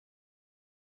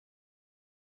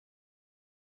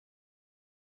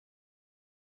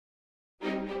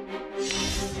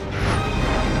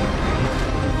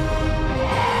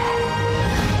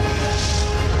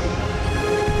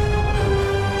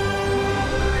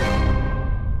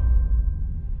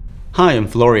Hi, I'm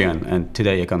Florian, and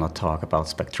today I'm gonna talk about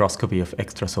spectroscopy of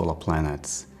extrasolar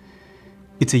planets.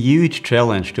 It's a huge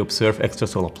challenge to observe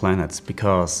extrasolar planets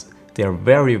because they are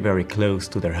very close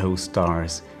to their host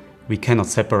stars. We cannot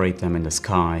separate them in the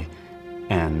sky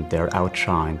and they're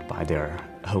outshined by their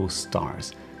host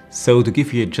stars. So to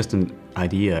give you just an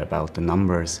idea about the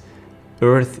numbers,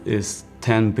 Earth is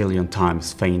 10 billion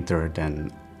times fainter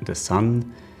than the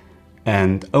Sun,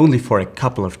 and only for a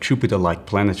couple of Jupiter-like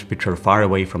planets which are far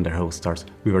away from their host stars,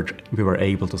 we were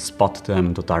able to spot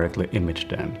them, to directly image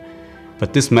them.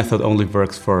 But this method only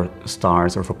works for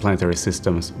stars or for planetary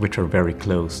systems which are very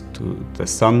close to the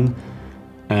Sun,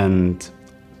 and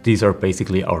these are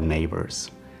basically our neighbors.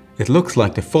 It looks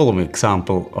like the following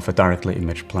example of a directly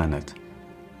imaged planet.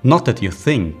 Not that you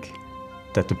think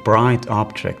that the bright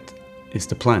object is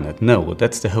the planet. No,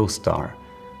 that's the host star.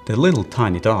 The little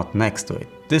tiny dot next to it,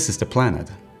 this is the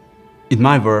planet. In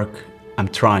my work, I'm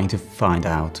trying to find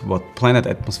out what planet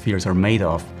atmospheres are made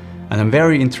of, and I'm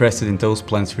very interested in those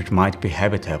planets which might be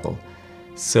habitable.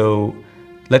 So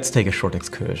let's take a short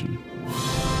excursion.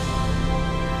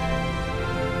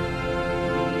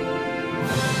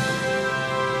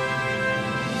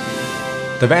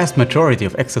 The vast majority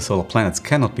of extrasolar planets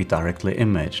cannot be directly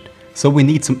imaged, so we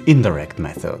need some indirect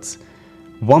methods.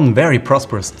 One very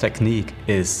prosperous technique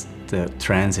is the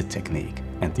transit technique,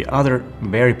 and the other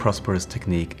very prosperous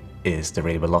technique is the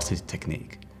radial velocity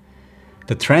technique.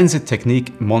 The transit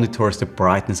technique monitors the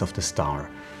brightness of the star,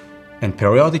 and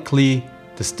periodically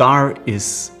the star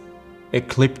is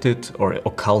eclipsed or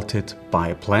occulted by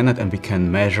a planet, and we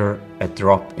can measure a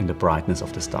drop in the brightness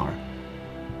of the star.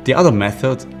 The other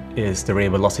method is the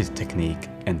radial velocity technique,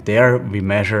 and there we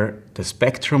measure the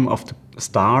spectrum of the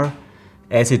star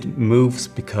as it moves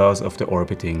because of the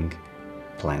orbiting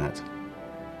planet.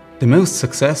 The most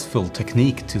successful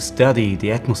technique to study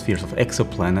the atmospheres of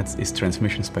exoplanets is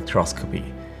transmission spectroscopy.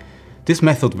 This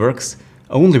method works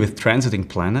only with transiting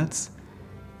planets,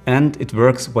 and it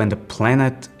works when the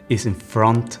planet is in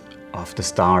front of the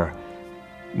star.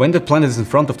 When the planet is in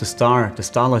front of the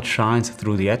starlight shines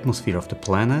through the atmosphere of the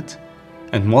planet,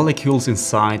 and molecules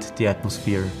inside the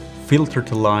atmosphere filter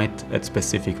the light at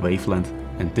specific wavelength,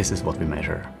 and this is what we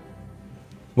measure.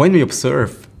 When we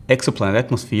observe exoplanet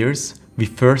atmospheres, we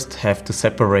first have to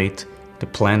separate the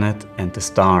planet and the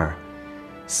star.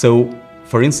 So,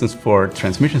 for instance, for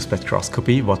transmission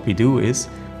spectroscopy, what we do is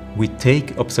we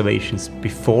take observations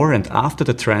before and after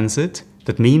the transit,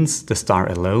 that means the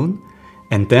star alone,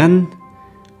 and then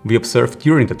we observe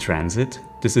during the transit,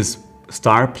 this is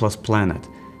star plus planet.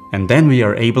 And then we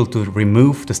are able to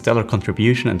remove the stellar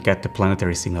contribution and get the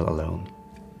planetary signal alone.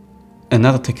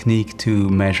 Another technique to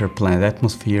measure planet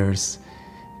atmospheres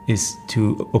is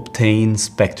to obtain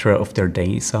spectra of their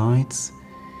day sides.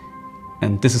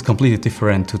 And this is completely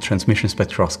different to transmission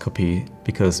spectroscopy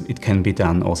because it can be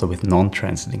done also with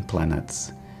non-transiting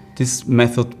planets. This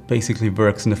method basically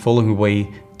works in the following way: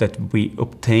 that we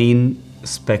obtain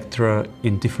spectra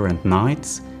in different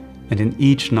nights, and in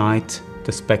each night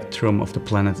the spectrum of the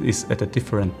planet is at a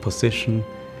different position,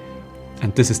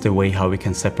 and this is the way how we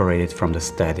can separate it from the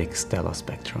static stellar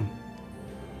spectrum.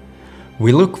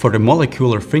 We look for the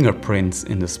molecular fingerprints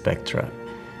in the spectra,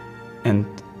 and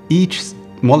each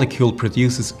molecule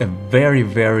produces a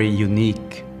very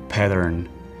unique pattern.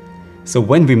 So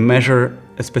when we measure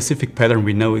a specific pattern,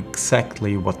 we know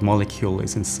exactly what molecule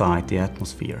is inside the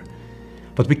atmosphere.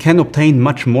 But we can obtain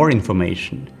much more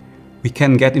information. We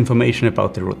can get information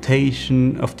about the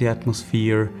rotation of the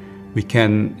atmosphere, we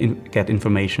can get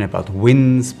information about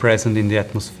winds present in the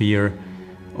atmosphere,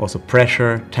 also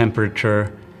pressure,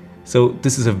 temperature. So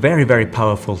this is a very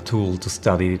powerful tool to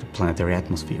study the planetary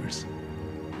atmospheres.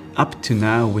 Up to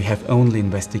now we have only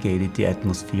investigated the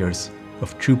atmospheres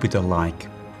of Jupiter-like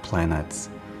planets.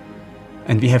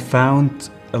 And we have found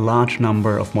a large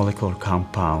number of molecular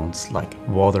compounds like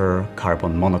water,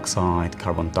 carbon monoxide,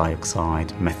 carbon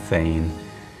dioxide, methane.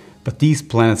 But these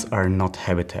planets are not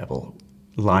habitable.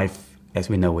 Life, as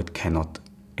we know it, cannot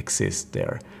exist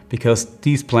there because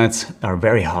these planets are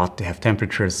very hot. They have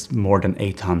temperatures more than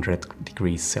 800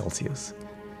 degrees Celsius.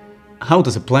 How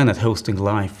does a planet hosting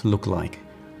life look like?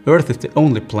 Earth is the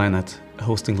only planet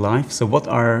hosting life, so what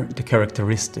are the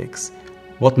characteristics?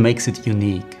 What makes it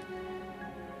unique?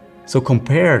 So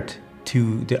compared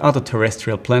to the other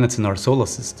terrestrial planets in our solar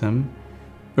system,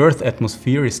 Earth's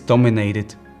atmosphere is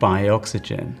dominated by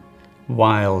oxygen,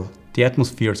 while the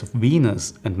atmospheres of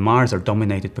Venus and Mars are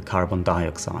dominated by carbon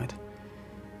dioxide.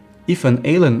 If an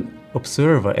alien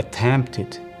observer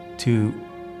attempted to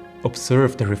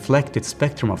observe the reflected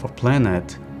spectrum of a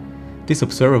planet, this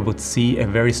observer would see a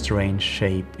very strange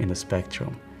shape in the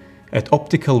spectrum. At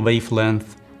optical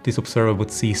wavelength, this observer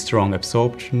would see strong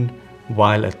absorption,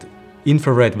 while at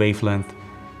infrared wavelength,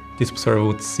 this observer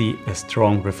would see a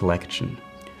strong reflection.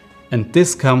 And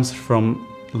this comes from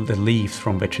the leaves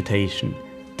from vegetation.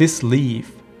 This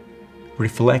leaf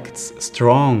reflects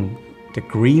strong the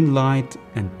green light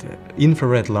and the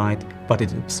infrared light, but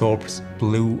it absorbs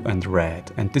blue and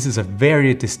red. And this is a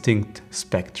very distinct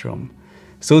spectrum.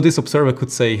 So this observer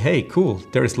could say, hey, cool,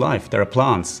 there is life, there are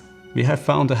plants. We have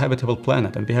found a habitable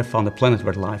planet, and we have found a planet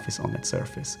where life is on its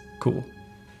surface. Cool.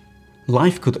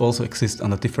 Life could also exist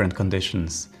under different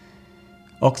conditions.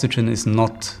 Oxygen is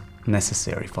not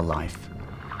necessary for life.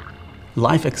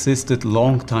 Life existed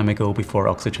long time ago before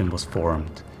oxygen was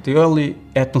formed. The early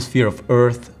atmosphere of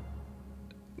Earth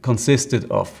consisted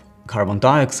of carbon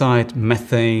dioxide,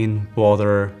 methane,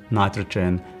 water,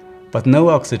 nitrogen, but no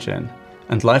oxygen,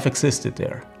 and life existed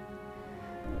there.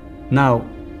 Now,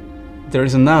 there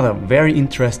is another very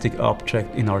interesting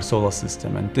object in our solar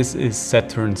system, and this is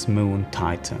Saturn's moon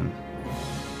Titan.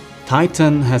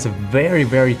 Titan has a very,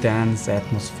 very dense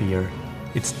atmosphere.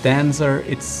 It's denser,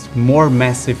 it's more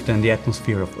massive than the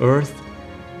atmosphere of Earth,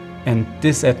 and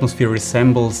this atmosphere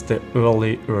resembles the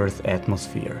early Earth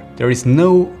atmosphere. There is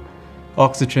no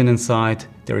oxygen inside,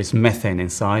 there is methane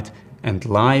inside, and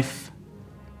life,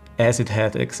 as it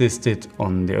had existed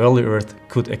on the early Earth,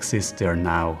 could exist there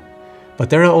now. But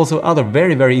there are also other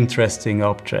very, very interesting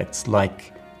objects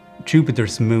like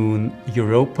Jupiter's moon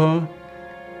Europa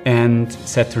and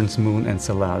Saturn's moon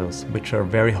Enceladus, which are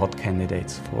very hot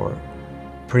candidates for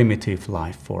primitive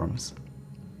life forms.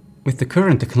 With the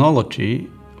current technology,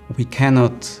 we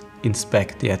cannot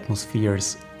inspect the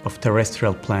atmospheres of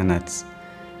terrestrial planets.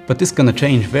 But this is gonna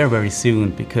change very, very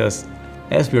soon, because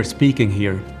as we are speaking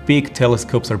here, big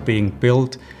telescopes are being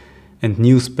built and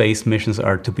new space missions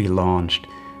are to be launched.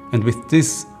 And with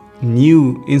these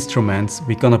new instruments,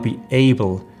 we're gonna be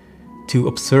able to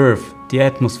observe the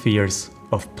atmospheres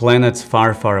of planets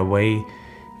far, far away,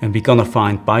 and we're gonna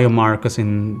find biomarkers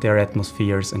in their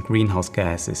atmospheres and greenhouse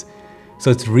gases. So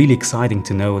it's really exciting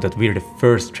to know that we're the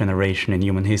first generation in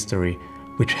human history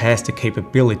which has the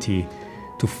capability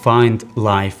to find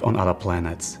life on other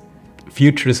planets. The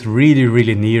future is really,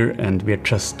 really near, and we're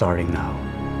just starting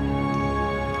now.